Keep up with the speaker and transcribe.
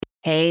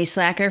Hey,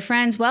 Slacker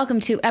friends,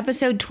 welcome to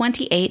episode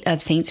 28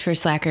 of Saints for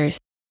Slackers.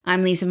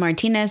 I'm Lisa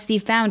Martinez, the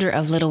founder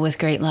of Little with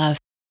Great Love.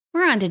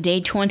 We're on to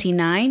day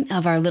 29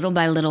 of our Little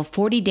by Little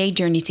 40-day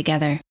journey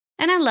together.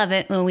 And I love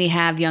it when we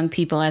have young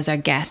people as our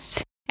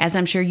guests, as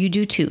I'm sure you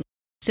do too.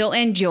 So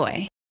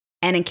enjoy.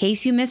 And in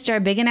case you missed our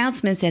big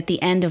announcements at the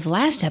end of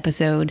last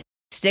episode,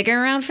 stick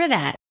around for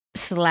that,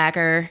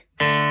 Slacker.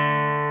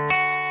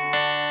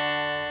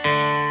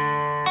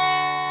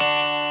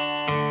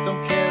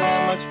 Don't care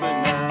that much, but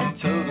not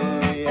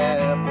totally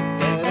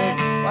apathetic.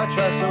 Why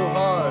try so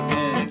hard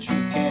when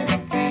truth can't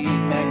be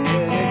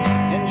magnetic?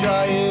 And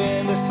draw you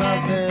into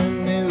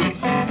something new,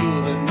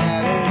 cool that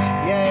matters.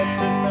 Yeah,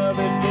 it's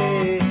another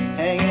day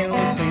hanging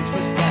with Saints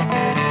for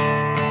Slackers.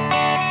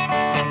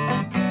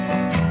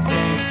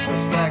 Saints for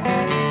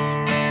Slackers.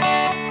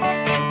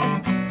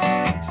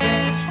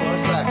 Saints for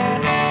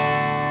Slackers.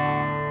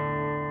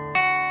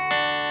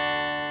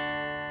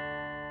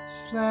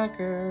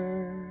 Slackers.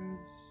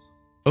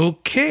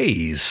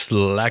 Okay,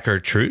 Slacker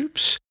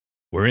troops,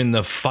 we're in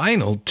the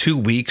final 2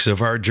 weeks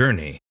of our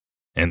journey,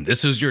 and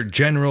this is your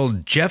General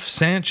Jeff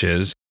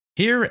Sanchez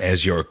here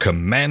as your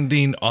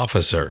commanding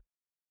officer.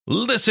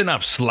 Listen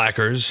up,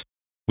 Slackers.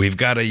 We've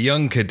got a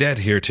young cadet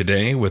here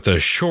today with a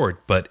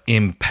short but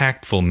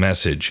impactful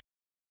message.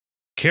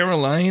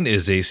 Caroline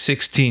is a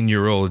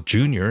 16-year-old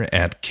junior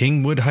at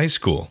Kingwood High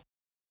School.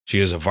 She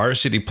is a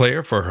varsity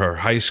player for her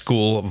high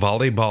school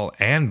volleyball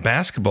and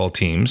basketball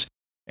teams,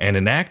 and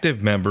an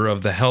active member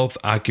of the Health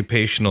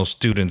Occupational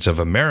Students of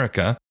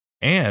America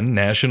and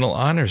National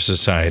Honor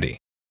Society.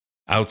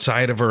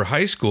 Outside of her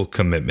high school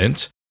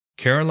commitments,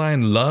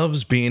 Caroline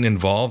loves being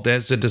involved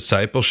as a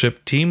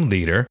discipleship team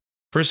leader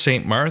for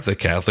St. Martha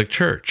Catholic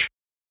Church.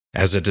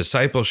 As a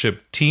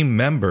discipleship team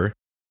member,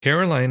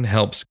 Caroline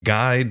helps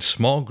guide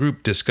small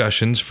group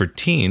discussions for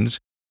teens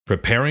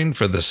preparing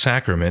for the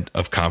sacrament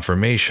of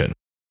confirmation.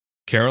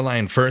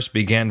 Caroline first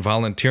began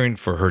volunteering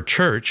for her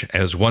church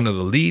as one of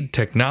the lead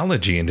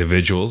technology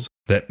individuals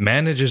that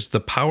manages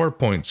the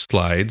PowerPoint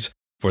slides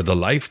for the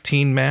Life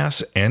Teen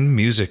Mass and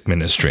music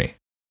ministry.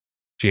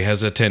 She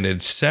has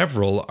attended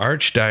several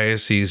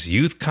Archdiocese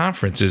youth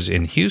conferences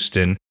in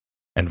Houston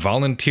and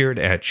volunteered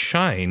at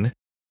SHINE,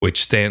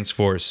 which stands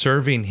for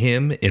Serving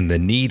Him in the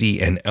Needy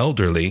and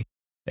Elderly,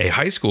 a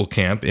high school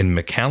camp in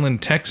McAllen,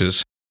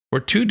 Texas, for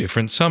 2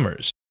 different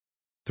summers.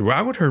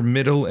 Throughout her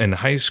middle and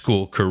high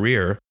school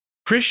career,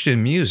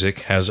 Christian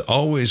music has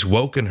always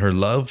woken her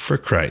love for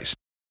Christ.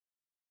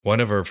 One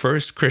of her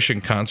first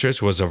Christian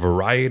concerts was a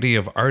variety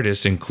of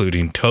artists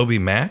including Toby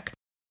Mac,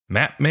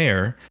 Matt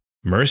Mayer,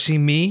 Mercy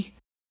Me,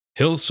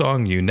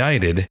 Hillsong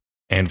United,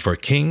 and For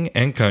King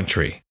and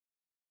Country.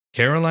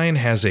 Caroline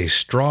has a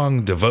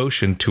strong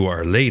devotion to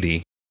Our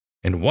Lady,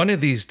 and one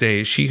of these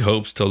days she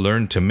hopes to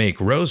learn to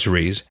make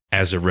rosaries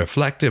as a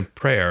reflective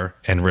prayer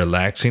and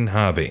relaxing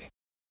hobby.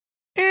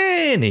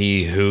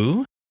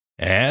 Anywho,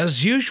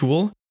 as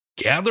usual,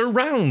 gather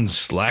round,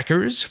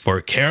 Slackers,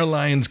 for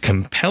Caroline's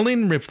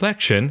compelling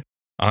reflection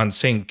on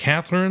St.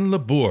 Catherine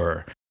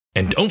Labouré.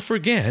 And don't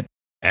forget,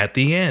 at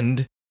the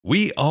end,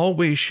 we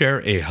always share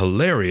a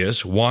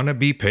hilarious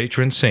wannabe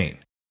patron saint.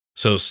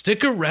 So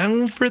stick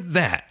around for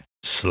that,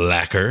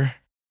 Slacker.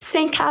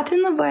 St.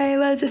 Catherine Labouré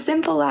lives a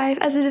simple life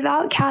as a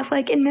devout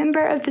Catholic and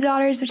member of the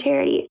Daughters of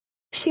Charity.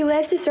 She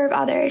lives to serve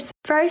others,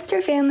 first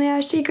her family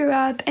as she grew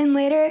up, and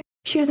later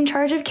she was in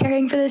charge of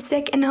caring for the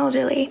sick and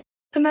elderly.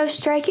 The most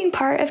striking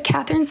part of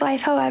Catherine's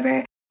life,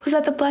 however, was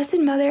that the Blessed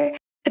Mother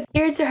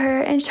appeared to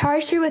her and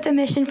charged her with a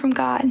mission from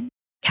God.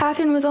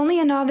 Catherine was only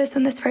a novice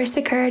when this first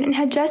occurred and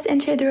had just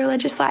entered the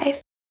religious life.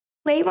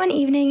 Late one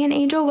evening, an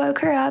angel woke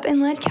her up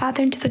and led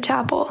Catherine to the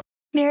chapel.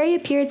 Mary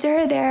appeared to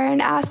her there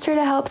and asked her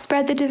to help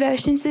spread the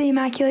devotion to the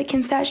Immaculate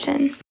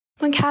Conception.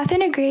 When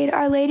Catherine agreed,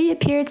 Our Lady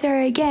appeared to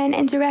her again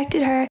and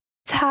directed her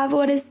to have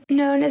what is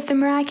known as the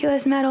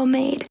miraculous medal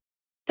made.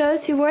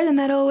 Those who wore the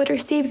medal would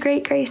receive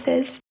great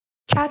graces.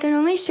 Catherine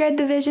only shared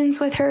the visions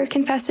with her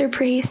confessor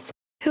priest,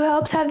 who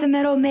helped have the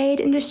medal made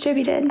and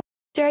distributed.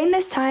 During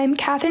this time,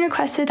 Catherine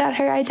requested that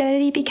her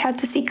identity be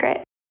kept a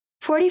secret.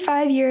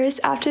 45 years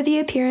after the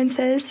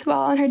appearances,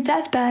 while on her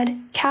deathbed,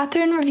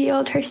 Catherine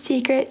revealed her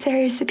secret to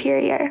her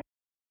superior.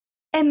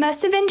 It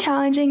must have been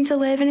challenging to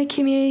live in a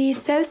community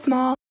so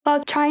small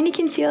while trying to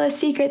conceal a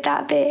secret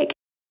that big.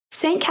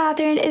 St.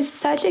 Catherine is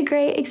such a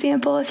great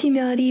example of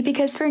humility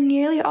because for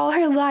nearly all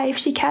her life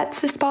she kept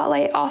the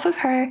spotlight off of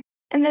her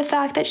and the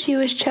fact that she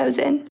was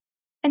chosen.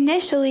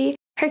 Initially,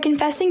 her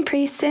confessing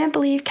priest didn't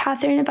believe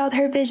Catherine about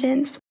her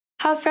visions.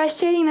 How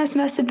frustrating this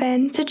must have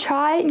been to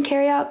try and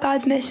carry out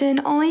God's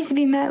mission only to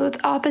be met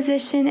with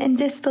opposition and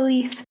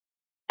disbelief.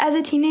 As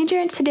a teenager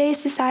in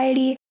today's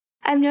society,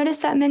 I've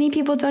noticed that many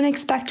people don't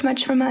expect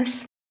much from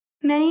us.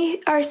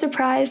 Many are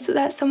surprised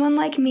that someone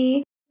like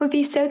me would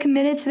be so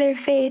committed to their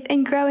faith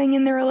and growing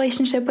in their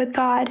relationship with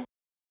God.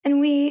 And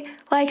we,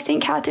 like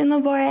St. Catherine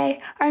Labouré,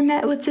 are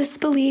met with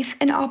disbelief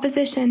and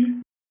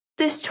opposition.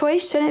 This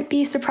choice shouldn't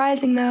be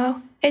surprising,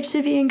 though. It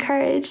should be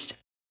encouraged.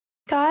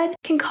 God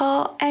can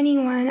call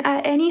anyone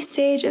at any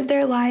stage of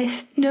their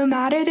life, no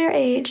matter their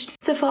age,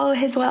 to follow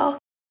His will.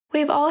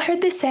 We've all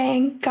heard the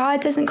saying,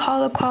 God doesn't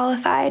call the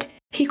qualified,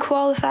 he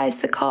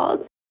qualifies the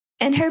called.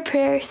 In her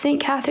prayer, St.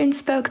 Catherine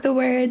spoke the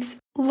words,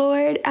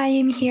 Lord, I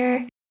am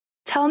here.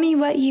 Tell me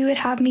what you would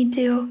have me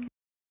do.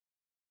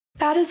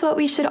 That is what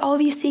we should all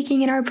be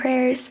seeking in our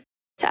prayers,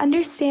 to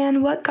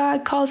understand what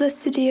God calls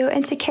us to do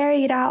and to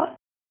carry it out.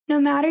 No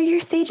matter your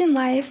stage in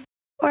life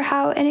or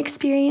how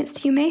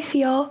inexperienced you may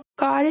feel,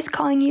 God is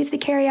calling you to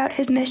carry out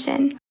his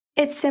mission.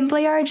 It's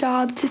simply our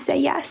job to say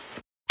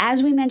yes.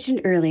 As we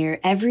mentioned earlier,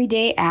 every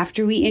day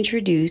after we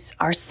introduce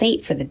our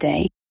saint for the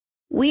day,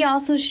 we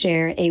also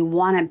share a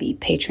wannabe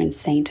patron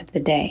saint of the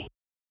day.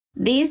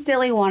 These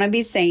silly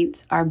wannabe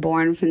saints are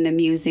born from the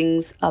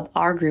musings of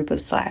our group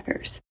of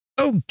slackers.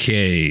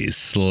 Okay,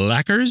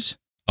 slackers.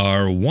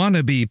 Our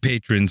wannabe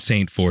patron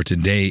saint for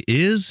today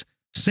is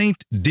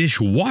Saint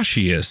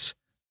Dishwashius,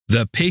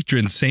 the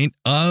patron saint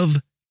of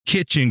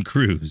kitchen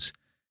crews.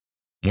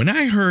 When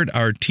I heard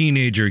our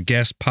teenager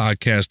guest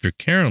podcaster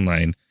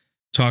Caroline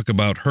talk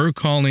about her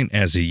calling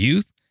as a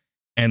youth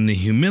and the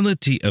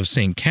humility of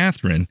St.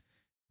 Catherine,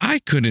 I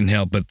couldn't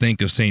help but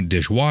think of St.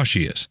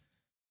 Dishwashius.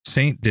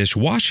 St.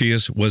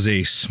 Dishwashius was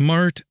a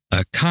smart,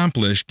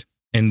 accomplished,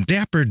 and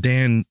dapper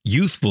Dan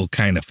youthful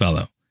kind of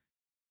fellow.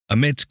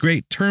 Amidst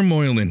great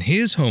turmoil in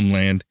his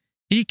homeland,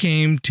 he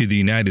came to the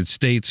United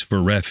States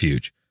for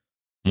refuge.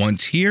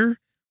 Once here,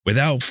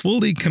 without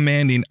fully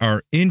commanding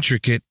our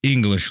intricate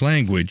English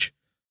language,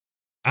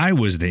 I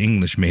was the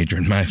English major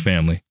in my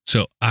family,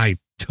 so I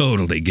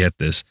totally get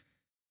this.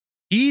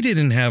 He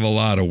didn't have a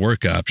lot of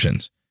work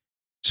options,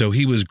 so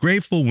he was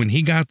grateful when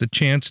he got the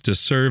chance to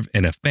serve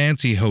in a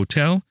fancy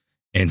hotel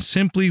and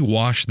simply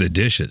wash the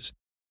dishes.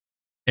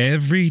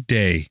 Every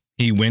day,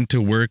 he went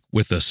to work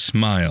with a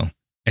smile,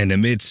 and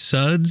amid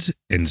suds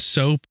and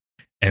soap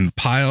and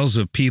piles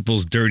of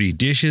people's dirty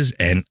dishes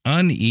and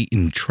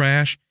uneaten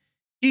trash,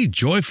 he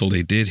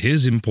joyfully did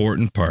his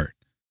important part.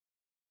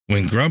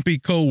 When grumpy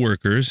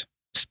co-workers,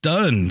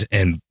 stunned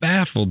and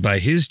baffled by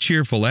his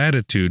cheerful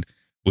attitude,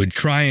 would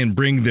try and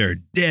bring their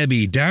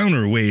Debbie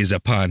Downer ways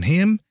upon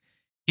him,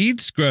 he'd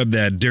scrub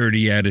that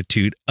dirty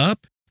attitude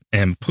up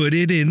and put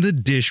it in the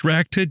dish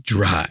rack to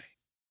dry.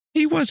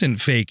 He wasn't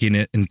faking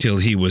it until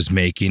he was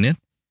making it,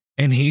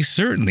 and he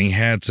certainly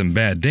had some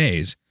bad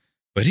days,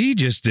 but he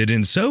just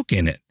didn't soak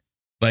in it,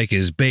 like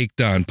his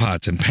baked-on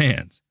pots and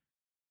pans.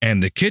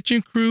 And the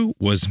kitchen crew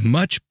was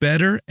much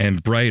better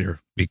and brighter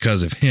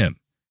because of him.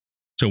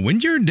 So when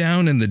you're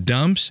down in the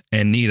dumps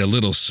and need a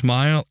little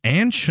smile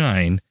and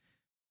shine,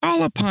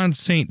 call upon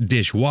St.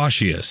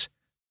 Dishwashius,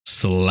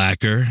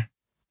 slacker.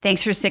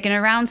 Thanks for sticking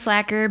around,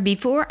 slacker.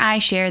 Before I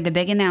share the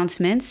big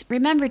announcements,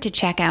 remember to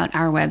check out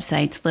our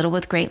websites,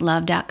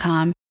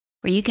 littlewithgreatlove.com,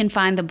 where you can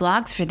find the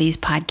blogs for these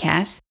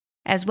podcasts,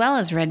 as well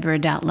as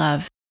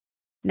redbird.love.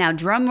 Now,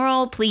 drum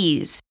roll,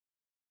 please.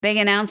 Big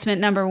announcement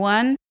number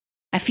 1.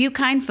 A few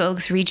kind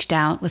folks reached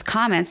out with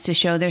comments to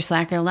show their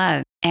slacker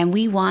love, and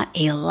we want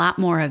a lot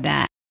more of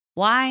that.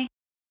 Why?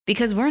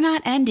 Because we're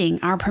not ending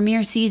our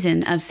premiere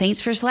season of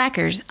Saints for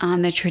Slackers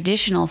on the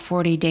traditional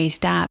 40-day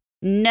stop.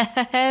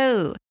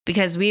 No,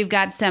 because we've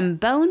got some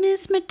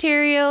bonus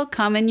material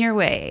coming your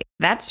way.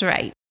 That's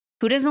right.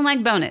 Who doesn't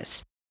like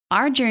bonus?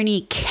 Our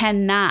journey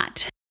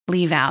cannot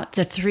leave out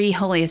the 3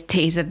 holiest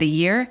days of the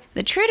year,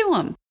 the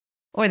Triduum,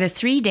 or the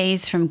 3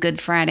 days from Good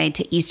Friday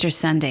to Easter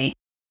Sunday,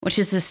 which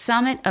is the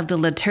summit of the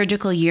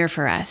liturgical year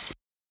for us.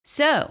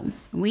 So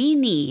we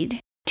need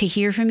to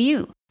hear from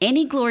you.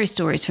 Any glory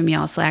stories from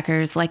y'all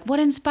slackers, like what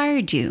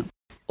inspired you?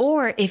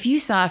 Or if you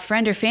saw a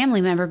friend or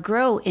family member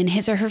grow in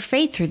his or her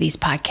faith through these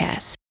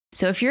podcasts.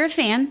 So if you're a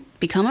fan,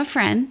 become a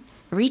friend,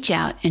 reach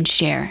out and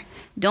share.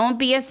 Don't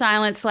be a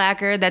silent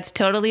slacker that's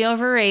totally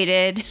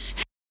overrated.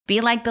 Be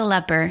like the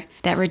leper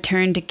that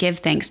returned to give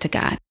thanks to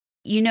God.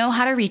 You know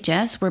how to reach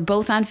us. We're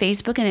both on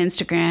Facebook and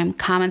Instagram,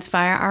 comments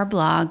via our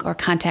blog, or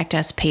contact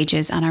us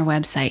pages on our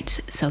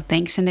websites. So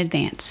thanks in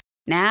advance.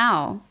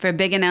 Now for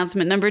big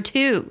announcement number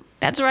 2.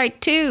 That's right,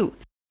 2.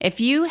 If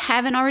you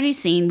haven't already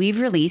seen, we've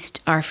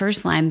released our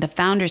first line, the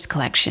Founders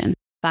Collection,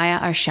 via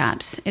our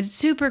shops. It's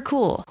super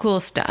cool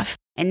stuff.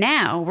 And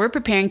now we're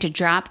preparing to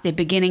drop the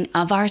beginning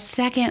of our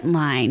second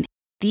line,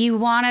 the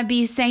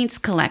Wannabe Saints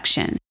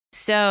Collection.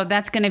 So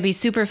that's going to be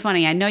super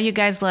funny. I know you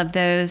guys love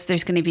those.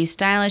 There's going to be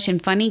stylish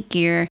and funny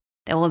gear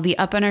that will be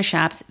up in our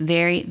shops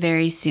very,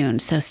 very soon.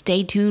 So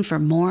stay tuned for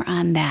more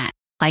on that,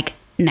 like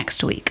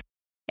next week.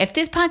 If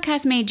this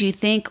podcast made you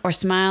think or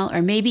smile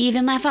or maybe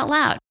even laugh out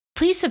loud,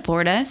 please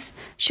support us.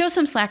 Show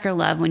some slacker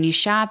love when you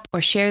shop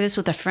or share this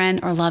with a friend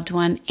or loved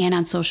one and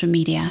on social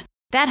media.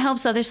 That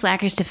helps other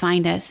slackers to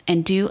find us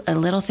and do a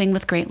little thing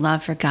with great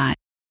love for God.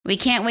 We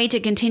can't wait to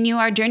continue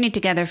our journey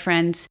together,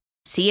 friends.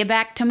 See you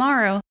back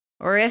tomorrow,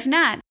 or if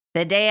not,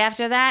 the day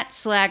after that,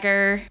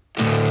 slacker.